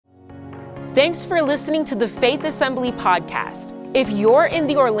Thanks for listening to the Faith Assembly podcast. If you're in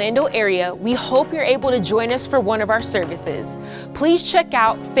the Orlando area, we hope you're able to join us for one of our services. Please check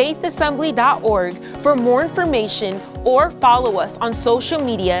out faithassembly.org for more information or follow us on social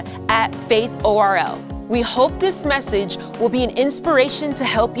media at FaithORL. We hope this message will be an inspiration to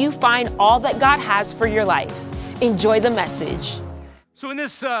help you find all that God has for your life. Enjoy the message. So in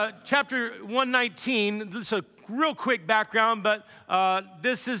this chapter 119, this is a real quick background, but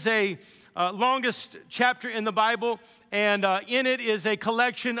this is a longest chapter in the Bible, and in it is a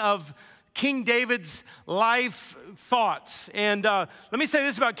collection of King David's life thoughts. And let me say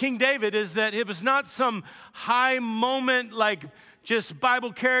this about King David, is that it was not some high moment, like just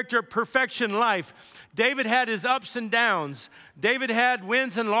Bible character perfection life. David had his ups and downs. David had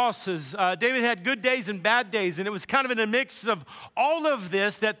wins and losses. David had good days and bad days. And it was kind of in a mix of all of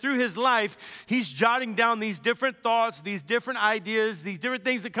this that through his life, he's jotting down these different thoughts, these different ideas, these different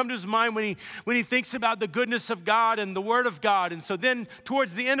things that come to his mind when he thinks about the goodness of God and the Word of God. And so then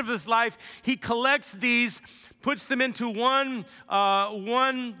towards the end of his life, he collects these, puts them into one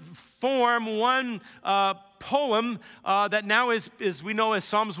form, one poem that now is we know as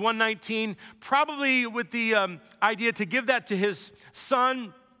Psalms 119, probably with the idea to give that to his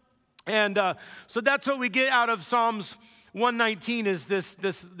son. And so that's what we get out of Psalms 119, is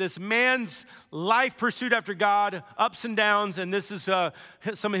this man's life pursuit after God, ups and downs, and this is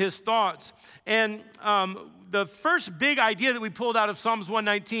some of his thoughts. And the first big idea that we pulled out of Psalms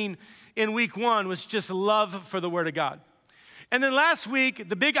 119 in week 1 was just love for the Word of God. And then last week,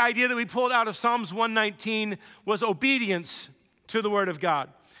 the big idea that we pulled out of Psalms 119 was obedience to the Word of God.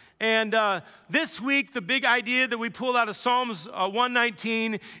 And this week, the big idea that we pulled out of Psalms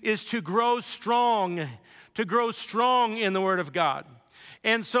 119 is to grow strong in the Word of God.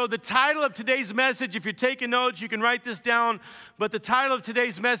 And so the title of today's message, if you're taking notes, you can write this down, but the title of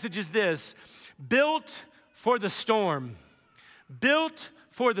today's message is this: Built for the Storm. Built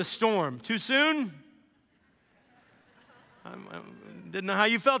for the storm. Too soon? I didn't know how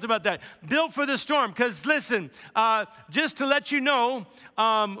you felt about that. Built for the storm. Because listen, just to let you know,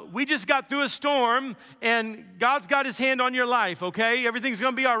 we just got through a storm, and God's got his hand on your life, okay? Everything's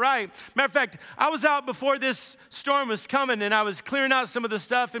going to be all right. Matter of fact, I was out before this storm was coming, and I was clearing out some of the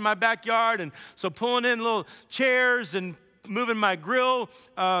stuff in my backyard, and so pulling in little chairs and moving my grill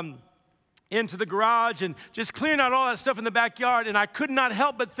into the garage and just clearing out all that stuff in the backyard. And I could not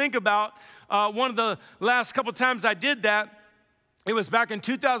help but think about one of the last couple times I did that. It was back in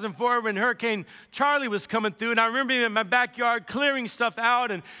 2004 when Hurricane Charlie was coming through, and I remember being in my backyard clearing stuff out,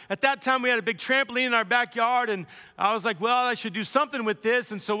 and at that time we had a big trampoline in our backyard, and I was like, well, I should do something with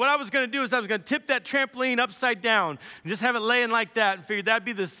this. And so what I was going to do is I was going to tip that trampoline upside down and just have it laying like that, and figured that'd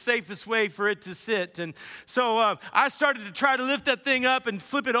be the safest way for it to sit. And so I started to try to lift that thing up and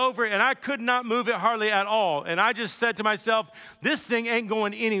flip it over, and I could not move it hardly at all. And I just said to myself, this thing ain't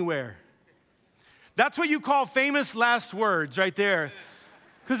going anywhere. That's what you call famous last words right there.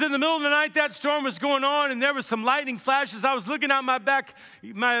 Because in the middle of the night, that storm was going on, and there was some lightning flashes. I was looking out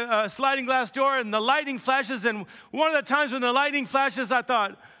my sliding glass door, and the lightning flashes, and one of the times when the lightning flashes, I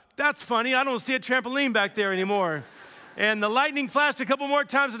thought, that's funny, I don't see a trampoline back there anymore. And the lightning flashed a couple more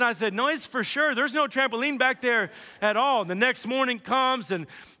times, and I said, no, it's for sure. There's no trampoline back there at all. And the next morning comes, and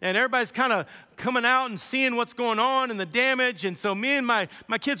everybody's kind of coming out and seeing what's going on and the damage. And so me and my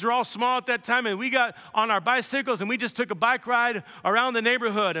kids were all small at that time, and we got on our bicycles, and we just took a bike ride around the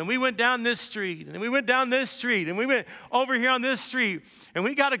neighborhood. And we went down this street, and we went down this street, and we went over here on this street. And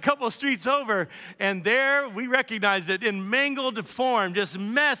we got a couple of streets over, and there we recognized it in mangled form, just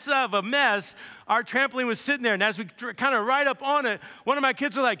mess of a mess. Our trampoline was sitting there, and as we kind of ride up on it, one of my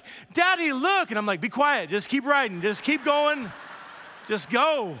kids were like, Daddy, look. And I'm like, be quiet. Just keep riding. Just keep going. Just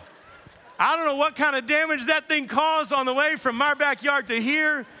go. I don't know what kind of damage that thing caused on the way from our backyard to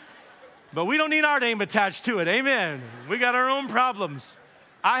here, but we don't need our name attached to it. Amen. We got our own problems.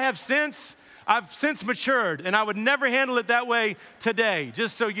 I've since matured, and I would never handle it that way today,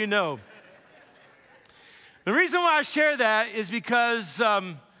 just so you know. The reason why I share that is because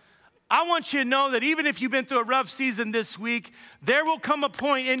I want you to know that even if you've been through a rough season this week, there will come a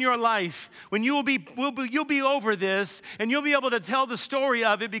point in your life when you'll be over this, and you'll be able to tell the story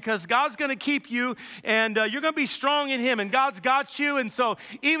of it, because God's going to keep you, and you're going to be strong in Him, and God's got you. And so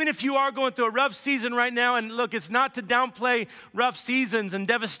even if you are going through a rough season right now, and look, it's not to downplay rough seasons and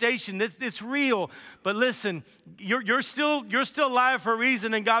devastation. It's real. But listen, you're still alive for a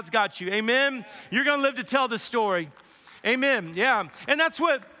reason, and God's got you. Amen? You're going to live to tell the story. Amen. Yeah. And that's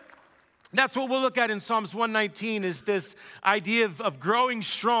what we'll look at in Psalms 119, is this idea of growing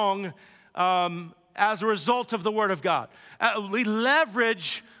strong as a result of the Word of God. We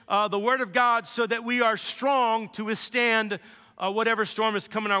leverage the Word of God so that we are strong to withstand whatever storm is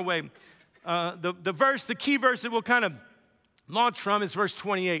coming our way. The key verse that we'll kind of launch from is verse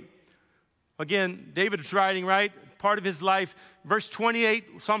 28. Again, David's writing, right? Part of his life. Verse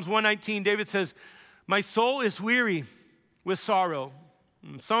 28, Psalms 119, David says, "My soul is weary with sorrow."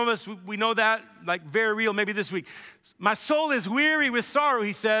 Some of us, we know that, like very real, maybe this week. "My soul is weary with sorrow,"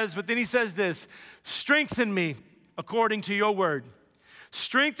 he says, but then he says this, "Strengthen me according to your word."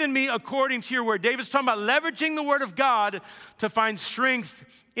 Strengthen me according to your word. David's talking about leveraging the word of God to find strength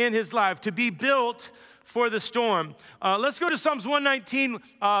in his life, to be built for the storm. Let's go to Psalms 119,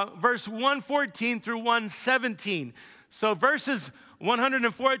 verse 114 through 117. So verses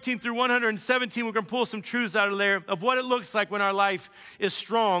 114 through 117, we're going to pull some truths out of there of what it looks like when our life is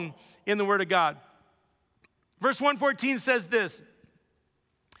strong in the Word of God. Verse 114 says this.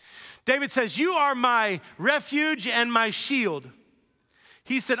 David says, "You are my refuge and my shield."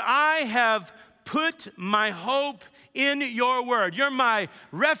 He said, "I have put my hope in your word." You're my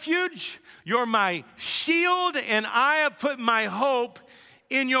refuge, you're my shield, and I have put my hope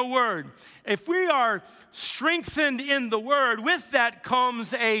in your word. If we are strengthened in the word, with that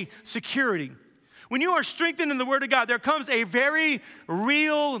comes a security. When you are strengthened in the word of God, there comes a very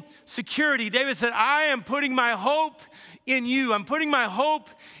real security. David said, "I am putting my hope in you. I'm putting my hope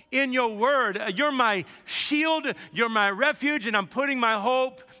in your word. You're my shield, you're my refuge, and I'm putting my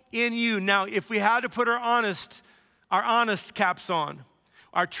hope in you." Now, if we had to put our honest caps on,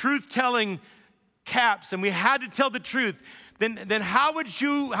 our truth-telling caps, and we had to tell the truth, then how would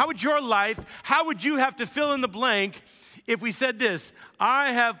your life, how would you have to fill in the blank if we said this,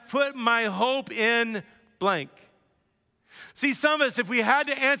 "I have put my hope in blank"? See, some of us, if we had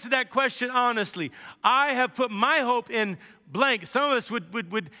to answer that question honestly, "I have put my hope in blank," some of us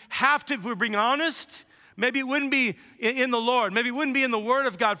would have to, if we're being honest, maybe it wouldn't be in the Lord. Maybe it wouldn't be in the Word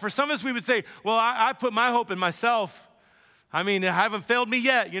of God. For some of us, we would say, "Well, I put my hope in myself. I mean, it haven't failed me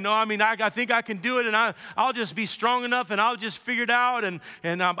yet. I think I can do it, and I'll just be strong enough, and I'll just figure it out, and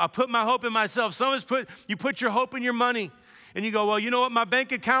I put my hope in myself." Some of us you put your hope in your money, and you go, "Well, you know what? My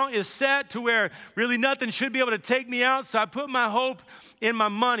bank account is set to where really nothing should be able to take me out, so I put my hope in my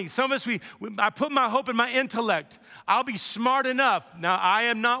money." Some of us, I put my hope in my intellect. I'll be smart enough. Now, I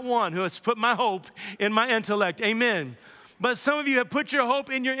am not one who has put my hope in my intellect. Amen. But some of you have put your hope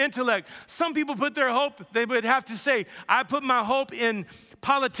in your intellect. Some people put their hope, they would have to say, "I put my hope in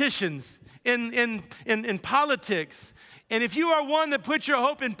politicians, in politics." And if you are one that puts your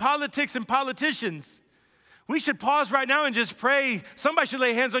hope in politics and politicians, we should pause right now and just pray. Somebody should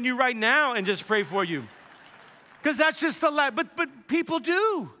lay hands on you right now and just pray for you. Because that's just the life. But people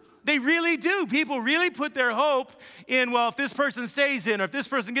do. They really do. People really put their hope in, well, if this person stays in or if this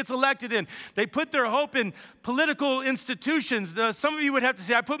person gets elected in. They put their hope in political institutions. Some of you would have to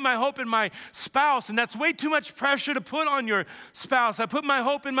say, "I put my hope in my spouse," and that's way too much pressure to put on your spouse. "I put my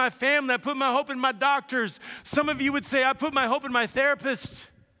hope in my family. I put my hope in my doctors." Some of you would say, "I put my hope in my therapist.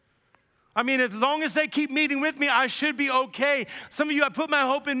 I mean, as long as they keep meeting with me, I should be okay." Some of you, "I put my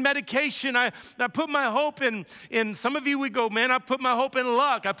hope in medication. I put my hope in some of you would go, "Man, I put my hope in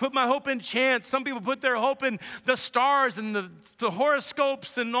luck. I put my hope in chance." Some people put their hope in the stars and the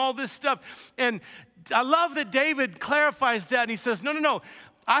horoscopes and all this stuff. And I love that David clarifies that, and he says, no.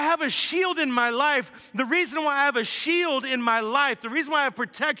 I have a shield in my life. The reason why I have a shield in my life, the reason why I have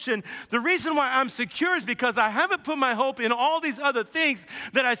protection, the reason why I'm secure is because I haven't put my hope in all these other things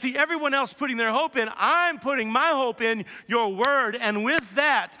that I see everyone else putting their hope in. I'm putting my hope in your word. And with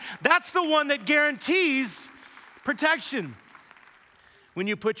that, that's the one that guarantees protection. When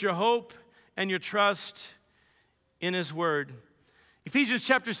you put your hope and your trust in his word. Ephesians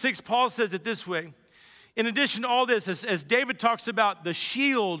chapter 6, Paul says it this way. In addition to all this, as David talks about the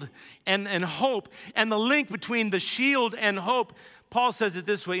shield and hope and the link between the shield and hope, Paul says it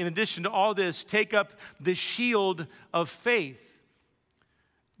this way. In addition to all this, take up the shield of faith,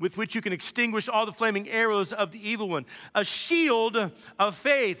 with which you can extinguish all the flaming arrows of the evil one. A shield of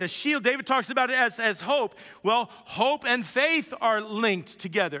faith. A shield, David talks about it as hope. Well, hope and faith are linked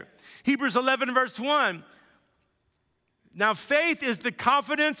together. Hebrews 11 verse 1. Now, faith is the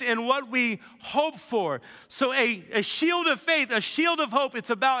confidence in what we hope for. So a shield of faith, a shield of hope, it's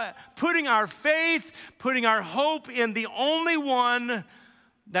about putting our faith, putting our hope in the only one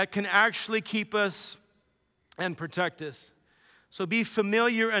that can actually keep us and protect us. So be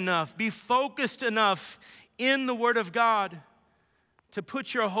familiar enough, be focused enough in the Word of God to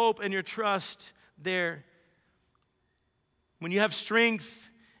put your hope and your trust there. When you have strength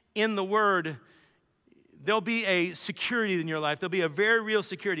in the Word, there'll be a security in your life. There'll be a very real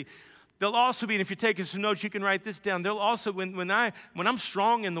security. there'll also be, and if you're taking some notes, you can write this down. There'll also, when I'm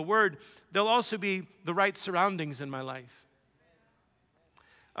strong in the Word, there'll also be the right surroundings in my life.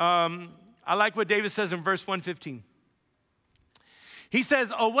 I like what David says in verse 115. He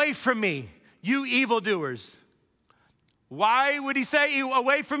says, away from me, you evildoers. Why would he say,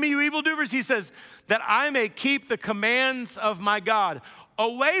 away from me, you evildoers? He says, that I may keep the commands of my God.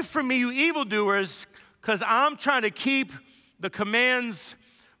 Away from me, you evildoers, because I'm trying to keep the commands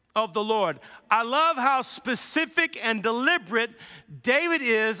of the Lord. I love how specific and deliberate David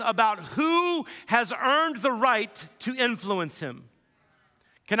is about who has earned the right to influence him.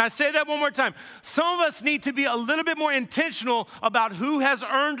 Can I say that one more time? Some of us need to be a little bit more intentional about who has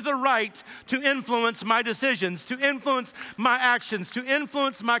earned the right to influence my decisions, to influence my actions, to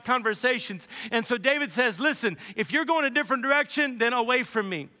influence my conversations. And so David says, listen, if you're going a different direction, then away from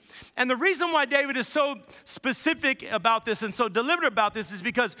me. And the reason why David is so specific about this and so deliberate about this is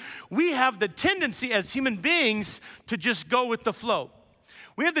because we have the tendency as human beings to just go with the flow.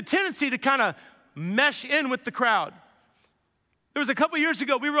 We have the tendency to kind of mesh in with the crowd. There was a couple years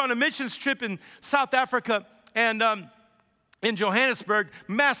ago, we were on a missions trip in South Africa and in Johannesburg,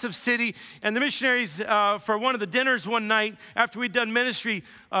 massive city. And the missionaries, for one of the dinners one night, after we'd done ministry,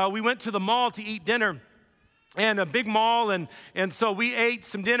 we went to the mall to eat dinner. And a big mall, and so we ate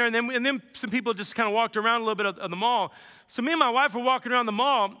some dinner, and then some people just kind of walked around a little bit of the mall. So me and my wife were walking around the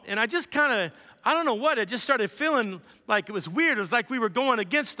mall, and I just kind of, I don't know what, I just started feeling like it was weird. It was like we were going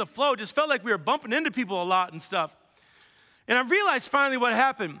against the flow. It just felt like we were bumping into people a lot and stuff. And I realized finally what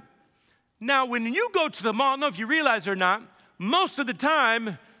happened. Now, when you go to the mall, I don't know if you realize it or not, most of the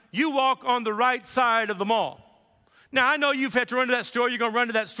time, you walk on the right side of the mall. Now, I know you've had to run to that store, you're going to run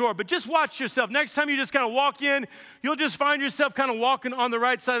to that store, but just watch yourself. Next time you just kind of walk in, you'll just find yourself kind of walking on the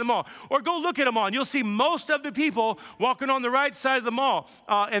right side of the mall. Or go look at a mall, and you'll see most of the people walking on the right side of the mall.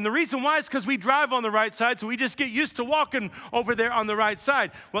 And the reason why is because we drive on the right side, so we just get used to walking over there on the right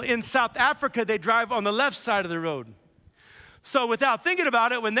side. Well, in South Africa, they drive on the left side of the road. So without thinking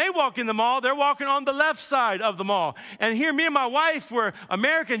about it, when they walk in the mall, they're walking on the left side of the mall. And here, me and my wife were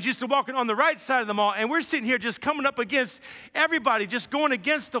Americans, used to walking on the right side of the mall. And we're sitting here just coming up against everybody, just going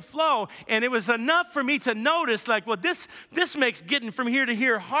against the flow. And it was enough for me to notice, like, well, this makes getting from here to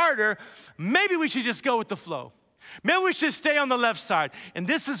here harder. Maybe we should just go with the flow. Maybe we should stay on the left side. And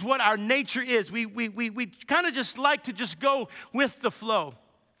this is what our nature is. We kind of just like to just go with the flow.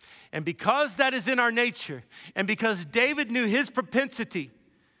 And because that is in our nature, and because David knew his propensity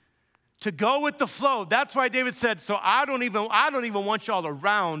to go with the flow, that's why David said, so I don't even want y'all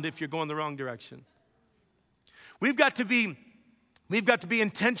around if you're going the wrong direction. We've got to be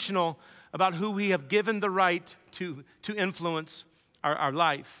intentional about who we have given the right to influence our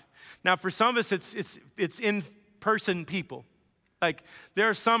life. Now, for some of us, it's in-person people. Like, there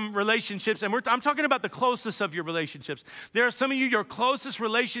are some relationships, and I'm talking about the closest of your relationships. There are some of you, your closest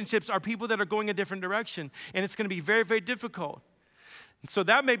relationships are people that are going a different direction, and it's going to be very, very difficult. And so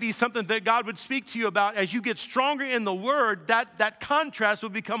that may be something that God would speak to you about as you get stronger in the Word, that contrast will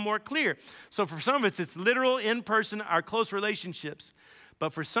become more clear. So for some of us, it's literal, in-person, our close relationships.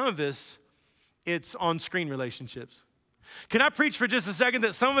 But for some of us, it's on-screen relationships. Can I preach for just a second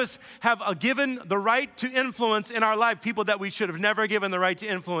that some of us have given the right to influence in our life people that we should have never given the right to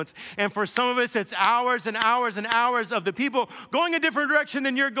influence? And for some of us, it's hours and hours and hours of the people going a different direction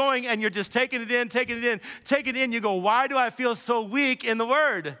than you're going, and you're just taking it in. You go, why do I feel so weak in the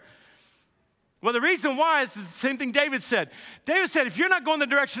Word? Well, the reason why is the same thing David said. David said, if you're not going the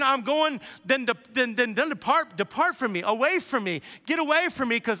direction I'm going, then depart from me, away from me. Get away from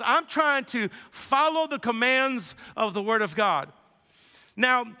me, because I'm trying to follow the commands of the Word of God.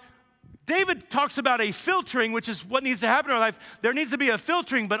 Now, David talks about a filtering, which is what needs to happen in our life. There needs to be a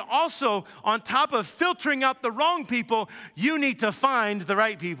filtering, but also on top of filtering out the wrong people, you need to find the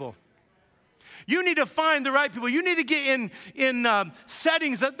right people. You need to find the right people. You need to get in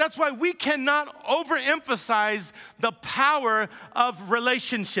settings. That's why we cannot overemphasize the power of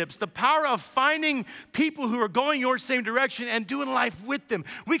relationships, the power of finding people who are going your same direction and doing life with them.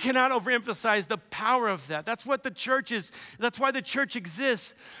 We cannot overemphasize the power of that. That's what the church is. That's why the church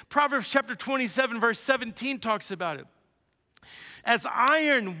exists. Proverbs chapter 27, verse 17 talks about it. As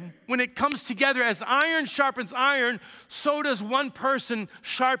iron, when it comes together, as iron sharpens iron, so does one person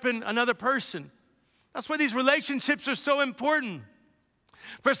sharpen another person. That's why these relationships are so important.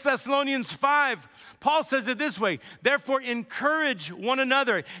 1 Thessalonians 5, Paul says it this way, therefore encourage one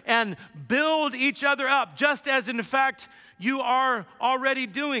another and build each other up, just as in fact you are already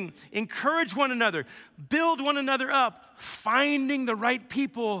doing. Encourage one another, build one another up, finding the right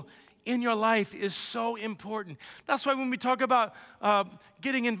people in your life is so important. That's why when we talk about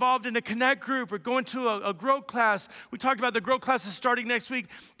getting involved in a connect group or going to a growth class, we talked about the growth classes starting next week.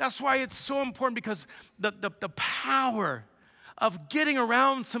 That's why it's so important, because the power of getting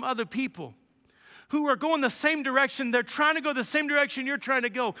around some other people who are going the same direction. They're trying to go the same direction you're trying to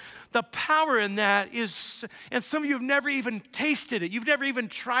go. The power in that is, and some of you have never even tasted it. You've never even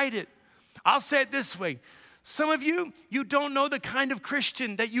tried it. I'll say it this way. Some of you, you don't know the kind of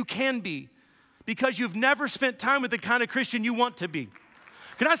Christian that you can be because you've never spent time with the kind of Christian you want to be.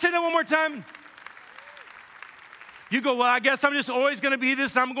 Can I say that one more time? You go, well, I guess I'm just always going to be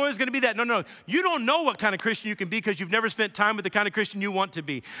this and I'm always going to be that. No. You don't know what kind of Christian you can be because you've never spent time with the kind of Christian you want to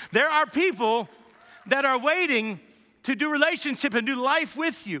be. There are people that are waiting to do relationship and do life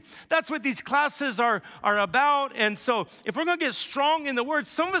with you. That's what these classes are about. And so if we're going to get strong in the Word,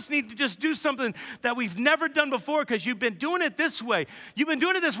 some of us need to just do something that we've never done before because you've been doing it this way. You've been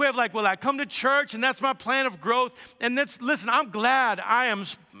doing it this way of like, well, I come to church and that's my plan of growth. And listen, I'm glad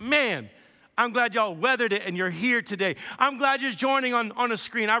I'm glad y'all weathered it and you're here today. I'm glad you're joining on a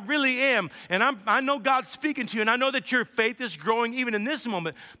screen. I really am. And I know God's speaking to you, and I know that your faith is growing even in this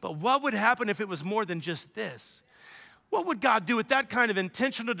moment. But what would happen if it was more than just this? What would God do with that kind of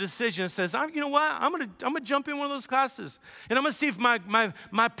intentional decision that says, you know what, I'm gonna jump in one of those classes, and I'm gonna see if my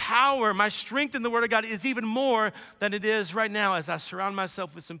power, my strength in the Word of God is even more than it is right now as I surround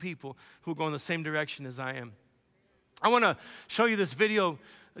myself with some people who are going the same direction as I am. I wanna show you this video.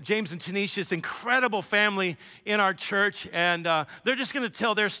 James and Tanisha, this incredible family in our church, and they're just going to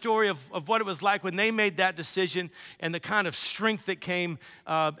tell their story of what it was like when they made that decision and the kind of strength that came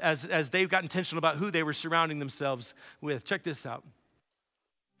as they got intentional about who they were surrounding themselves with. Check this out.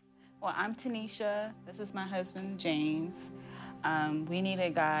 Well, I'm Tanisha. This is my husband, James. We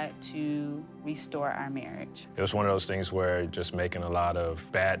needed God to restore our marriage. It was one of those things where just making a lot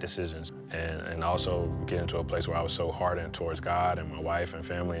of bad decisions and also getting to a place where I was so hardened towards God and my wife and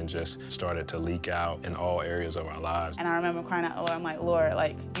family and just started to leak out in all areas of our lives. And I remember crying out, I'm like, Lord,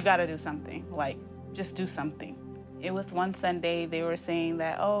 you got to do something. Just do something. It was one Sunday they were saying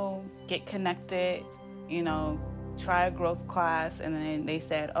that, get connected, try a growth class. And then they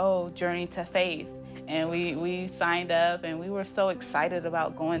said, Journey to Faith. And we signed up, and we were so excited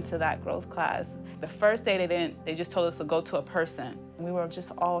about going to that growth class. The first day they just told us to go to a person. We were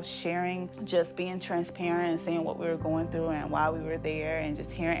just all sharing, just being transparent and saying what we were going through and why we were there, and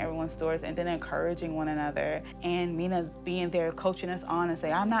just hearing everyone's stories and then encouraging one another. And Mina being there coaching us on and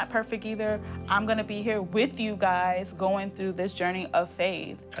say, I'm not perfect either. I'm gonna be here with you guys going through this journey of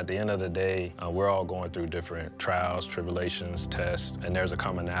faith. At the end of the day, we're all going through different trials, tribulations, tests, and there's a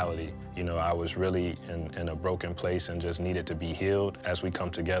commonality. I was really in a broken place and just needed to be healed. As we come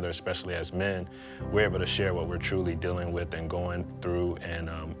together, especially as men, we're able to share what we're truly dealing with and going through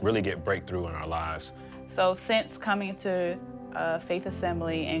and really get breakthrough in our lives. So since coming to Faith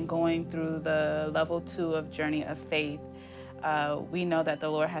Assembly and going through the level 2 of Journey of Faith, we know that the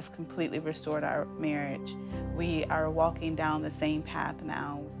Lord has completely restored our marriage. We are walking down the same path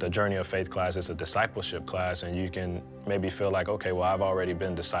now. The Journey of Faith class is a discipleship class, and you can maybe feel like, okay, well, I've already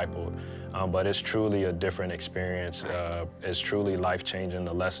been discipled, but it's truly a different experience. It's truly life-changing,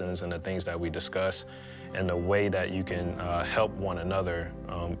 the lessons and the things that we discuss, and the way that you can help one another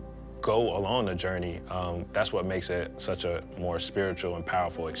go along the journey. That's what makes it such a more spiritual and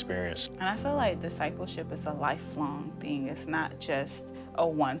powerful experience. And I feel like discipleship is a lifelong thing. It's not just a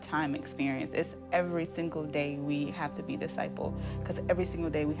one-time experience. It's every single day we have to be discipled, because every single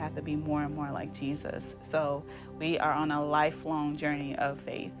day we have to be more and more like Jesus. So we are on a lifelong journey of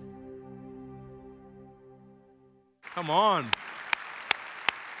faith. Come on.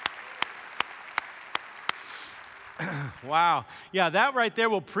 Wow. Yeah, that right there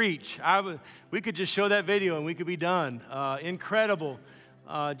will preach. We could just show that video and we could be done. Incredible.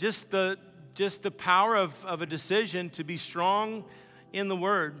 Just the power of a decision to be strong in the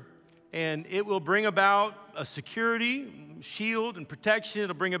Word. And it will bring about a security, shield, and protection.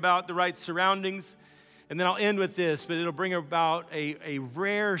 It'll bring about the right surroundings. And then I'll end with this, but it'll bring about a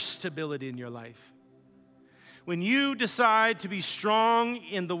rare stability in your life. When you decide to be strong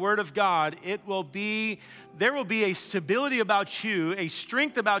in the Word of God, there will be a stability about you, a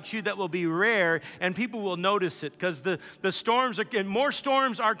strength about you that will be rare, and people will notice it, because the storms and more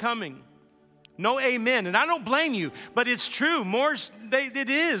storms are coming. No amen. And I don't blame you, but it's true. More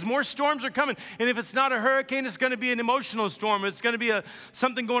storms are coming. And if it's not a hurricane, it's going to be an emotional storm. It's going to be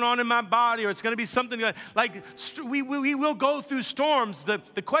something going on in my body, or it's going to be something we will go through storms.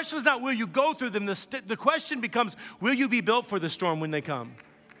 The question is not will you go through them. The question becomes, will you be built for the storm when they come?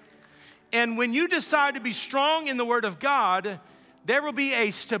 And when you decide to be strong in the Word of God, There will be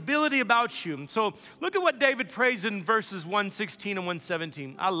a stability about you. So look at what David prays in verses 116 and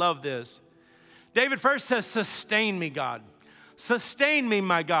 117. I love this. David first says, sustain me, God. Sustain me,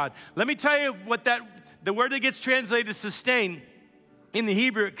 my God. Let me tell you what the word that gets translated sustain, in the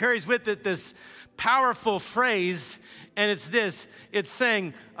Hebrew, it carries with it this powerful phrase, and it's this. It's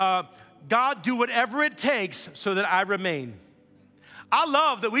saying, God, do whatever it takes so that I remain. I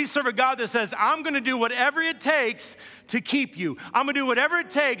love that we serve a God that says, I'm going to do whatever it takes to keep you. I'm going to do whatever it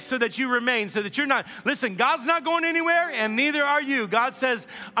takes so that you remain, so that you're not. Listen, God's not going anywhere, and neither are you. God says,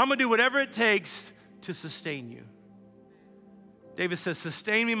 I'm going to do whatever it takes to sustain you. David says,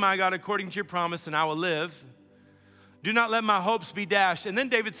 sustain me, my God, according to your promise, and I will live. Do not let my hopes be dashed. And then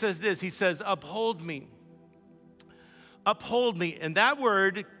David says this. He says, uphold me. Uphold me. And that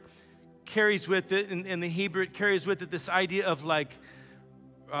word carries with it, in the Hebrew, it carries with it this idea of like,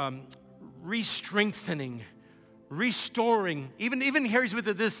 re-strengthening, restoring, even carries with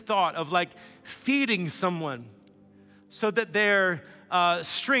it this thought of like feeding someone so that their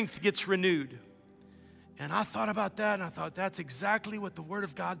strength gets renewed. And I thought about that, and I thought that's exactly what the Word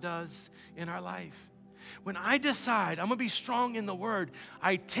of God does in our life. When I decide I'm going to be strong in the Word,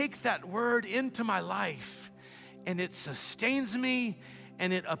 I take that Word into my life, and it sustains me,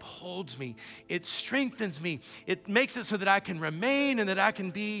 and it upholds me. It strengthens me. It makes it so that I can remain and that I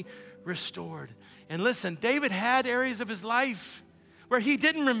can be restored. And listen, David had areas of his life where he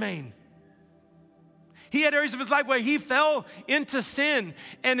didn't remain. He had areas of his life where he fell into sin,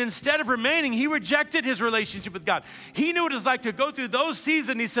 and instead of remaining, he rejected his relationship with God. He knew what it was like to go through those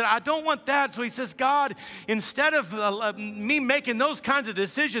seasons. He said, I don't want that. So he says, God, instead of me making those kinds of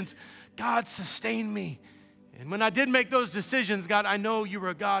decisions, God, sustain me. And when I did make those decisions, God, I know you were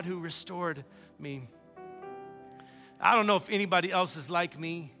a God who restored me. I don't know if anybody else is like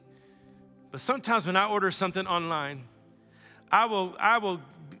me, but sometimes when I order something online, I will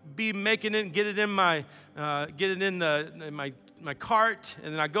be making it and get it in my my cart,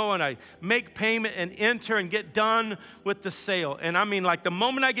 and then I go and I make payment and enter and get done with the sale. And I mean, like the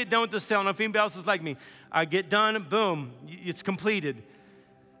moment I get done with the sale, I don't know if anybody else is like me, I get done, boom, it's completed.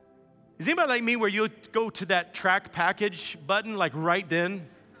 Is anybody like me where you go to that track package button like right then?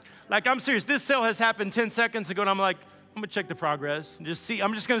 Like, I'm serious, this sale has happened 10 seconds ago, and I'm like, I'm gonna check the progress and just see.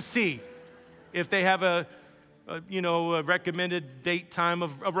 I'm just gonna see if they have a recommended date time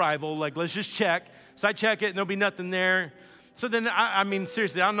of arrival. Like, let's just check. So I check it, and there'll be nothing there. So then, I mean,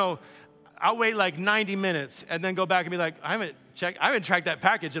 seriously, I don't know. I'll wait like 90 minutes and then go back and be like, I haven't tracked that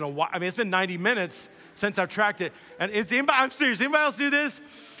package in a while. I mean, it's been 90 minutes since I've tracked it. And I'm serious. Anybody else do this?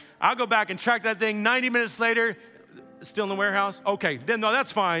 I'll go back and track that thing 90 minutes later, still in the warehouse. Okay, then no,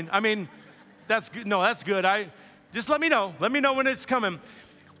 that's fine. I mean, that's good. No, that's good. Just let me know. Let me know when it's coming.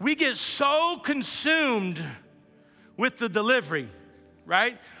 We get so consumed with the delivery,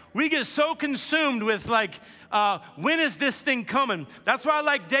 right? We get so consumed with like, when is this thing coming? That's why I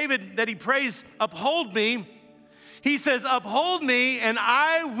like David that he prays, uphold me. He says, uphold me and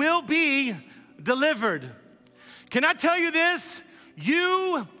I will be delivered. Can I tell you this?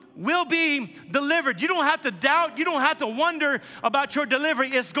 You will be delivered. You don't have to doubt. You don't have to wonder about your delivery.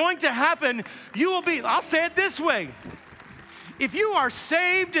 It's going to happen. You will be, I'll say it this way. If you are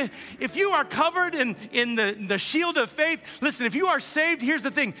saved, if you are covered in the shield of faith, listen, if you are saved, here's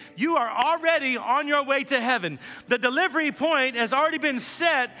the thing. You are already on your way to heaven. The delivery point has already been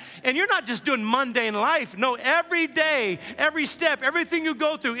set, and you're not just doing mundane life. No, every day, every step, everything you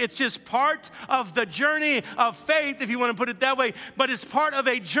go through, it's just part of the journey of faith, if you want to put it that way, but it's part of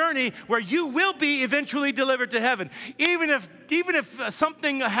a journey where you will be eventually delivered to heaven. Even if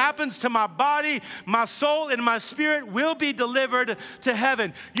something happens to my body, my soul and my spirit will be delivered to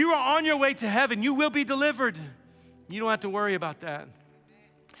heaven. You are on your way to heaven. You will be delivered. You don't have to worry about that.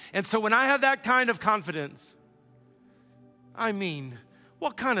 And so when I have that kind of confidence, I mean,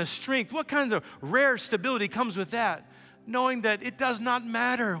 what kind of strength, what kind of rare stability comes with that? Knowing that it does not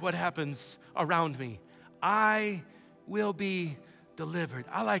matter what happens around me. I will be delivered.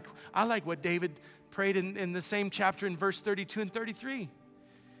 I like what David prayed in the same chapter in verse 32 and 33.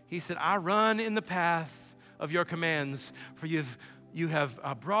 He said, I run in the path of your commands, for you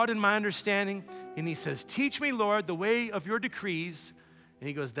have broadened my understanding. And he says, teach me, Lord, the way of your decrees. And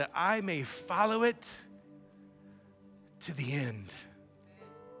he goes, that I may follow it to the end.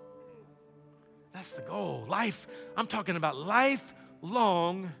 That's the goal. Life, I'm talking about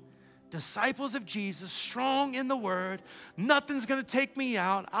lifelong disciples of Jesus, strong in the Word. Nothing's going to take me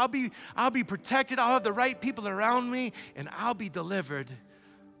out. I'll be protected. I'll have the right people around me, and I'll be delivered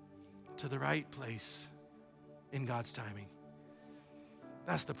to the right place in God's timing.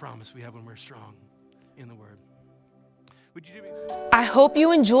 That's the promise we have when we're strong in the Word. Would you do me? I hope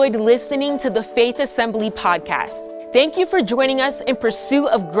you enjoyed listening to the Faith Assembly podcast. Thank you for joining us in pursuit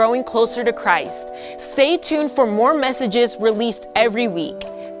of growing closer to Christ. Stay tuned for more messages released every week.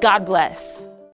 God bless.